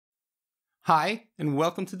Hi, and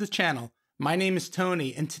welcome to the channel. My name is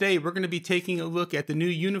Tony, and today we're going to be taking a look at the new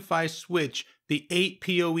Unifi Switch, the 8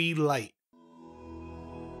 PoE Lite.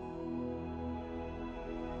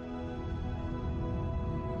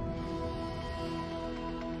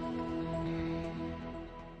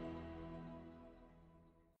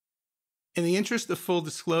 In the interest of full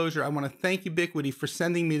disclosure, I want to thank Ubiquiti for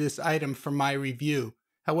sending me this item for my review.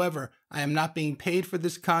 However, I am not being paid for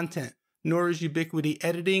this content, nor is Ubiquiti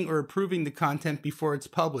editing or approving the content before it's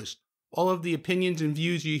published. All of the opinions and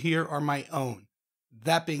views you hear are my own.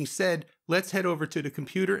 That being said, let's head over to the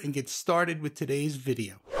computer and get started with today's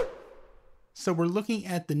video. So we're looking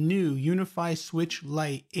at the new Unifi Switch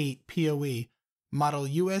Lite 8 PoE, model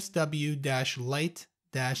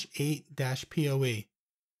USW-Lite-8-PoE.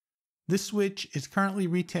 This switch is currently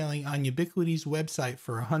retailing on Ubiquiti's website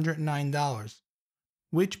for $109,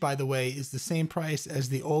 which, by the way, is the same price as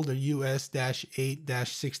the older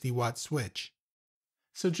US-8-60 watt switch.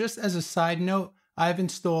 So just as a side note, I've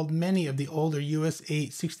installed many of the older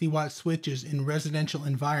US-8 60 watt switches in residential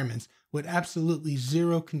environments with absolutely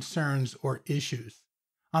zero concerns or issues.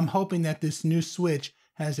 I'm hoping that this new switch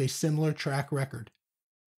has a similar track record.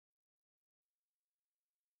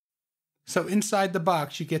 So inside the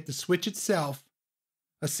box, you get the switch itself,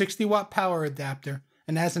 a 60 watt power adapter,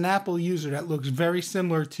 and as an Apple user, that looks very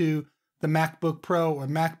similar to the MacBook Pro or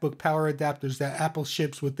MacBook power adapters that Apple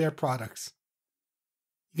ships with their products.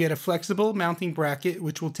 You get a flexible mounting bracket,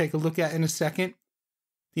 which we'll take a look at in a second,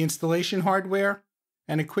 the installation hardware,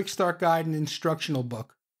 and a quick start guide and instructional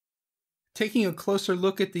book. Taking a closer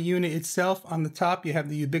look at the unit itself, on the top you have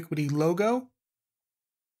the Ubiquiti logo.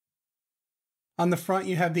 On the front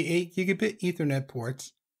you have the 8 gigabit Ethernet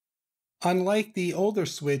ports. Unlike the older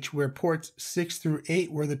switch where ports 6 through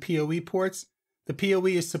 8 were the PoE ports, the PoE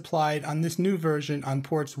is supplied on this new version on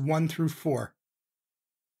ports 1 through 4.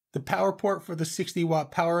 The power port for the 60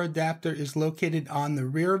 watt power adapter is located on the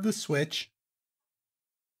rear of the switch.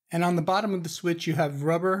 And on the bottom of the switch you have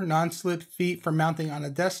rubber non-slip feet for mounting on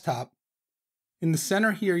a desktop. In the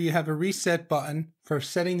center here you have a reset button for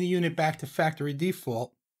setting the unit back to factory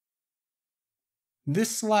default.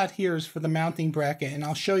 This slot here is for the mounting bracket, and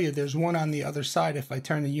I'll show you there's one on the other side. If I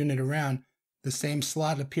turn the unit around, the same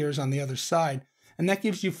slot appears on the other side, and that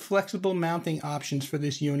gives you flexible mounting options for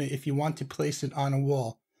this unit if you want to place it on a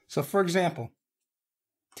wall. So for example,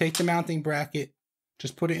 take the mounting bracket,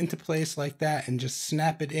 just put it into place like that and just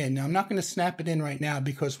snap it in. Now I'm not going to snap it in right now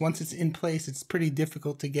because once it's in place it's pretty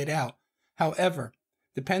difficult to get out. However,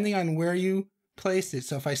 depending on where you place it,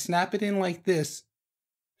 so if I snap it in like this,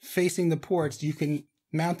 facing the ports, you can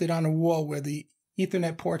mount it on a wall where the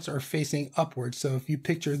Ethernet ports are facing upwards. So if you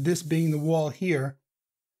picture this being the wall here,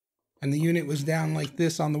 and the unit was down like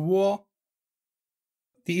this on the wall,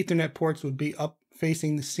 the Ethernet ports would be up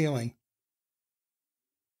facing the ceiling.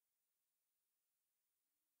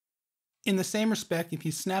 In the same respect, if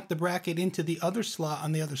you snap the bracket into the other slot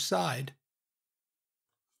on the other side,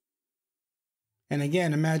 and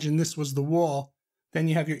again, imagine this was the wall, then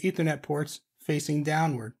you have your Ethernet ports facing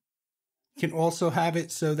downward. You can also have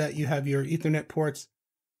it so that you have your Ethernet ports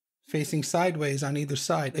facing sideways on either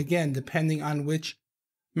side, again, depending on which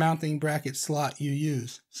mounting bracket slot you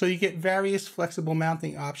use. So you get various flexible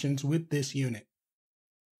mounting options with this unit.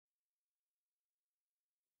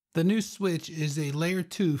 The new switch is a Layer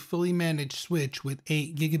 2 fully managed switch with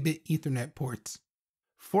 8 gigabit Ethernet ports.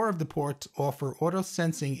 4 of the ports offer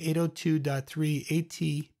auto-sensing 802.3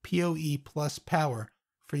 AT PoE Plus power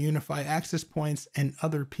for Unifi access points and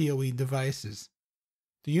other PoE devices.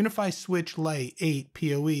 The Unifi Switch Lite 8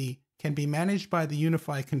 PoE can be managed by the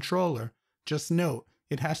Unifi Controller. Just note,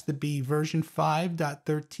 it has to be version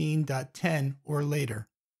 5.13.10 or later.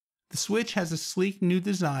 The switch has a sleek new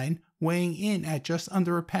design, weighing in at just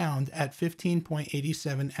under a pound at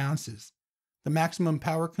 15.87 ounces. The maximum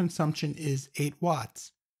power consumption is 8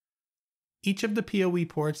 watts. Each of the PoE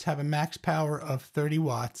ports have a max power of 30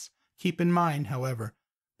 watts. Keep in mind, however,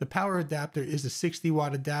 the power adapter is a 60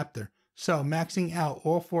 watt adapter, so maxing out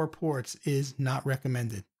all 4 ports is not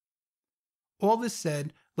recommended. All this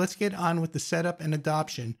said, let's get on with the setup and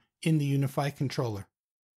adoption in the Unifi Controller.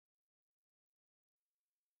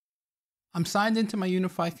 I'm signed into my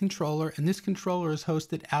Unifi Controller, and this controller is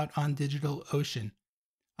hosted out on DigitalOcean.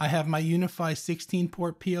 I have my Unifi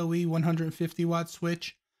 16-port PoE 150 watt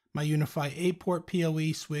switch, my Unifi 8-port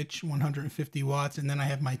PoE switch 150 watts, and then I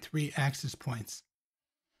have my 3 access points.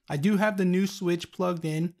 I do have the new switch plugged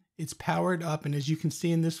in, it's powered up, and as you can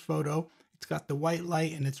see in this photo, it's got the white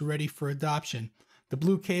light and it's ready for adoption. The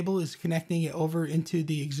blue cable is connecting it over into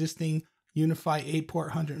the existing Unifi 8-port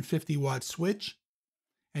 150 watt switch.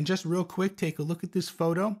 And just real quick, take a look at this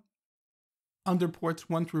photo. Under ports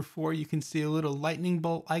 1 through 4, you can see a little lightning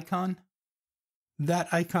bolt icon. That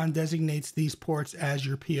icon designates these ports as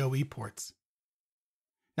your PoE ports.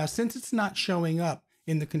 Now, since it's not showing up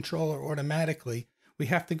in the controller automatically, we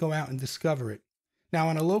have to go out and discover it. Now,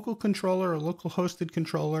 on a local controller or local hosted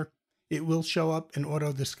controller, it will show up and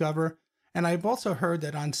auto discover. And I've also heard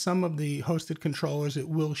that on some of the hosted controllers, it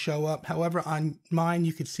will show up. However, on mine,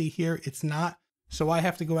 you can see here, it's not. So I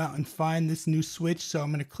have to go out and find this new switch. So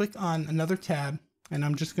I'm going to click on another tab and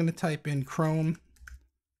I'm just going to type in Chrome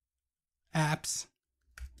apps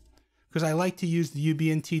because I like to use the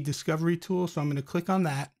UBNT discovery tool. So I'm going to click on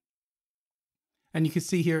that. And you can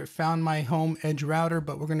see here, it found my home edge router,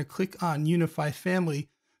 but we're going to click on Unifi family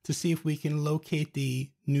to see if we can locate the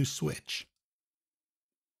new switch.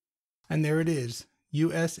 And there it is,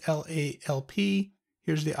 USLALP.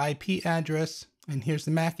 Here's the IP address, and here's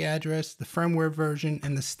the MAC address, the firmware version,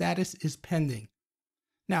 and the status is pending.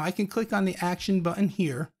 Now I can click on the action button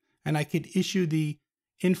here, and I could issue the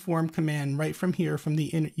inform command right from here from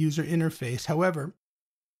the user interface. However,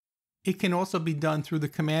 it can also be done through the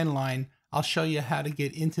command line. I'll show you how to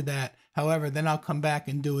get into that. However, then I'll come back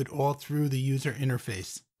and do it all through the user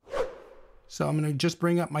interface. So I'm going to just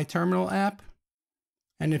bring up my terminal app.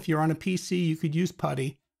 And if you're on a PC, you could use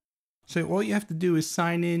PuTTY. So all you have to do is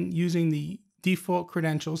sign in using the default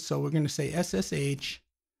credentials. So we're going to say SSH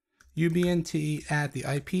UBNT at the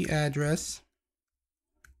IP address.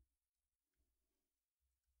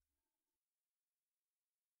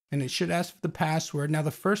 And it should ask for the password. Now,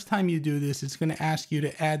 the first time you do this, it's going to ask you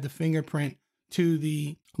to add the fingerprint to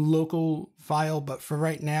the local file. But for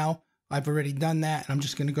right now, I've already done that. And I'm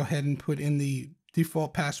just going to go ahead and put in the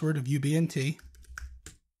default password of UBNT.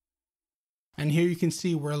 And here you can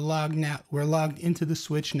see we're logged now. We're logged into the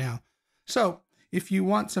switch now. So if you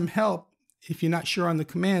want some help, if you're not sure on the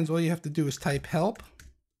commands, all you have to do is type help.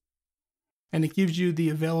 And it gives you the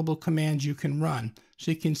available commands you can run.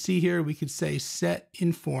 So you can see here, we could say set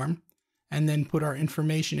inform and then put our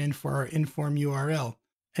information in for our inform URL.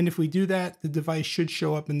 And if we do that, the device should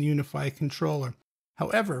show up in the Unifi controller.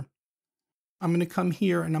 However, I'm going to come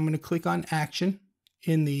here and I'm going to click on action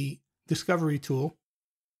in the discovery tool.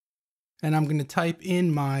 And I'm going to type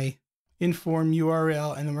in my inform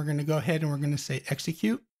URL and then we're going to go ahead and we're going to say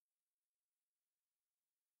execute.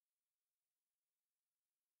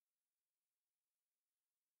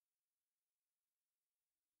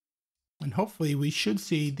 And hopefully we should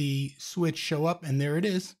see the switch show up, and there it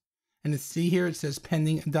is. And see here, it says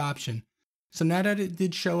pending adoption. So now that it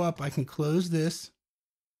did show up, I can close this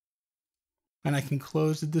and I can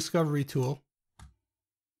close the discovery tool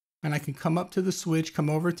and I can come up to the switch, come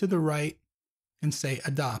over to the right and say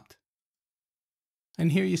adopt.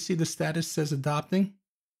 And here you see the status says adopting.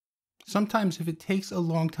 Sometimes if it takes a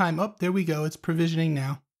long time, oh, there we go. It's provisioning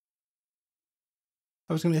now.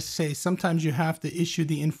 I was going to say, sometimes you have to issue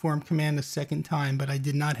the inform command a second time, but I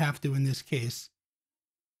did not have to in this case.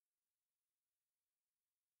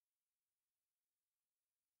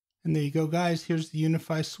 And there you go, guys. Here's the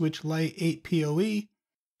Unifi Switch Lite 8 PoE,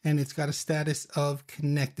 and it's got a status of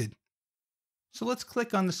connected. So let's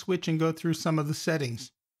click on the switch and go through some of the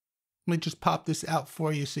settings. Let me just pop this out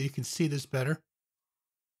for you so you can see this better.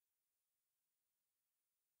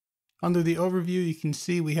 Under the overview, you can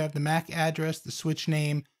see we have the MAC address, the switch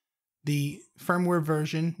name, the firmware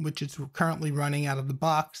version, which is currently running out of the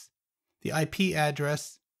box, the IP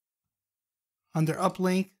address. Under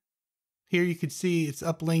uplink, here you can see it's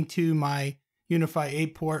uplinked to my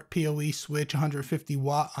Unifi 8-port PoE switch 150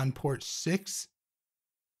 watt on port 6.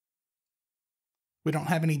 We don't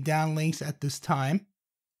have any downlinks at this time,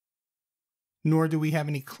 nor do we have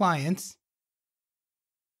any clients.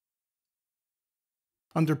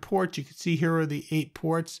 Under ports, you can see here are the 8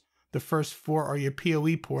 ports. The first 4 are your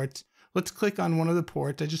PoE ports. Let's click on one of the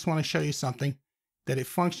ports. I just want to show you something, that it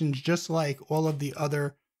functions just like all of the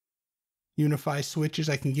other Unifi switches.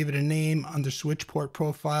 I can give it a name. Under switch port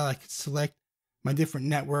profile, I can select my different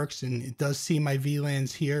networks, and it does see my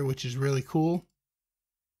VLANs here, which is really cool.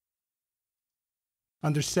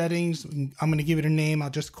 Under settings, I'm going to give it a name. I'll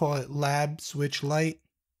just call it Lab Switch Lite.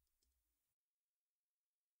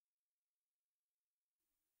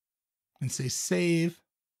 And say save.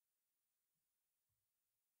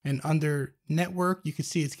 And under network, you can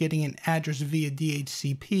see it's getting an address via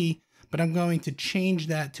DHCP, but I'm going to change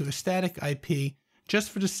that to a static IP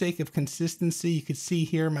just for the sake of consistency. You can see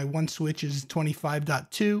here my one switch is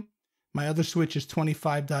 25.2, my other switch is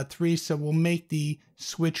 25.3, so we'll make the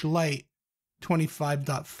switch Lite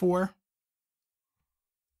 25.4.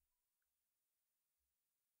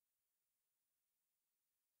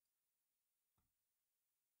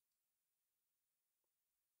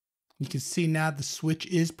 You can see now the switch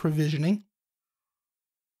is provisioning.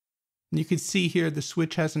 And you can see here the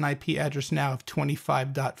switch has an IP address now of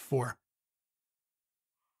 25.4.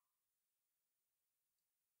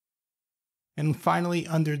 And finally,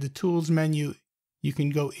 under the Tools menu, you can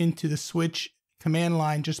go into the switch command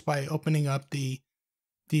line just by opening up the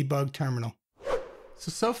debug terminal.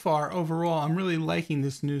 So far, overall, I'm really liking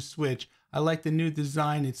this new switch. I like the new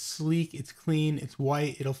design. It's sleek, it's clean, it's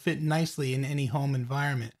white. It'll fit nicely in any home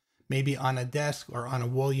environment, maybe on a desk or on a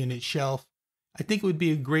wall unit shelf. I think it would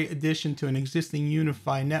be a great addition to an existing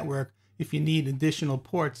Unifi network if you need additional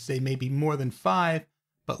ports, say maybe more than 5,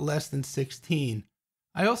 but less than 16.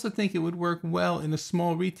 I also think it would work well in a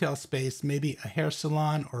small retail space, maybe a hair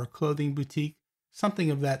salon or a clothing boutique, something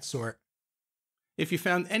of that sort. If you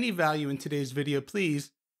found any value in today's video,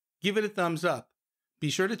 please give it a thumbs up. Be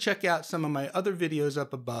sure to check out some of my other videos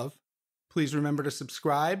up above. Please remember to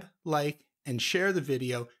subscribe, like, and share the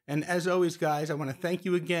video. And as always, guys, I want to thank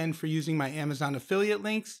you again for using my Amazon affiliate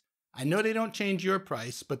links. I know they don't change your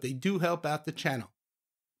price, but they do help out the channel.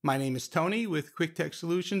 My name is Tony with Quik Tech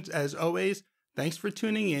Solutions. As always, thanks for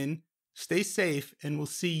tuning in. Stay safe, and we'll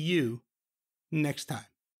see you next time.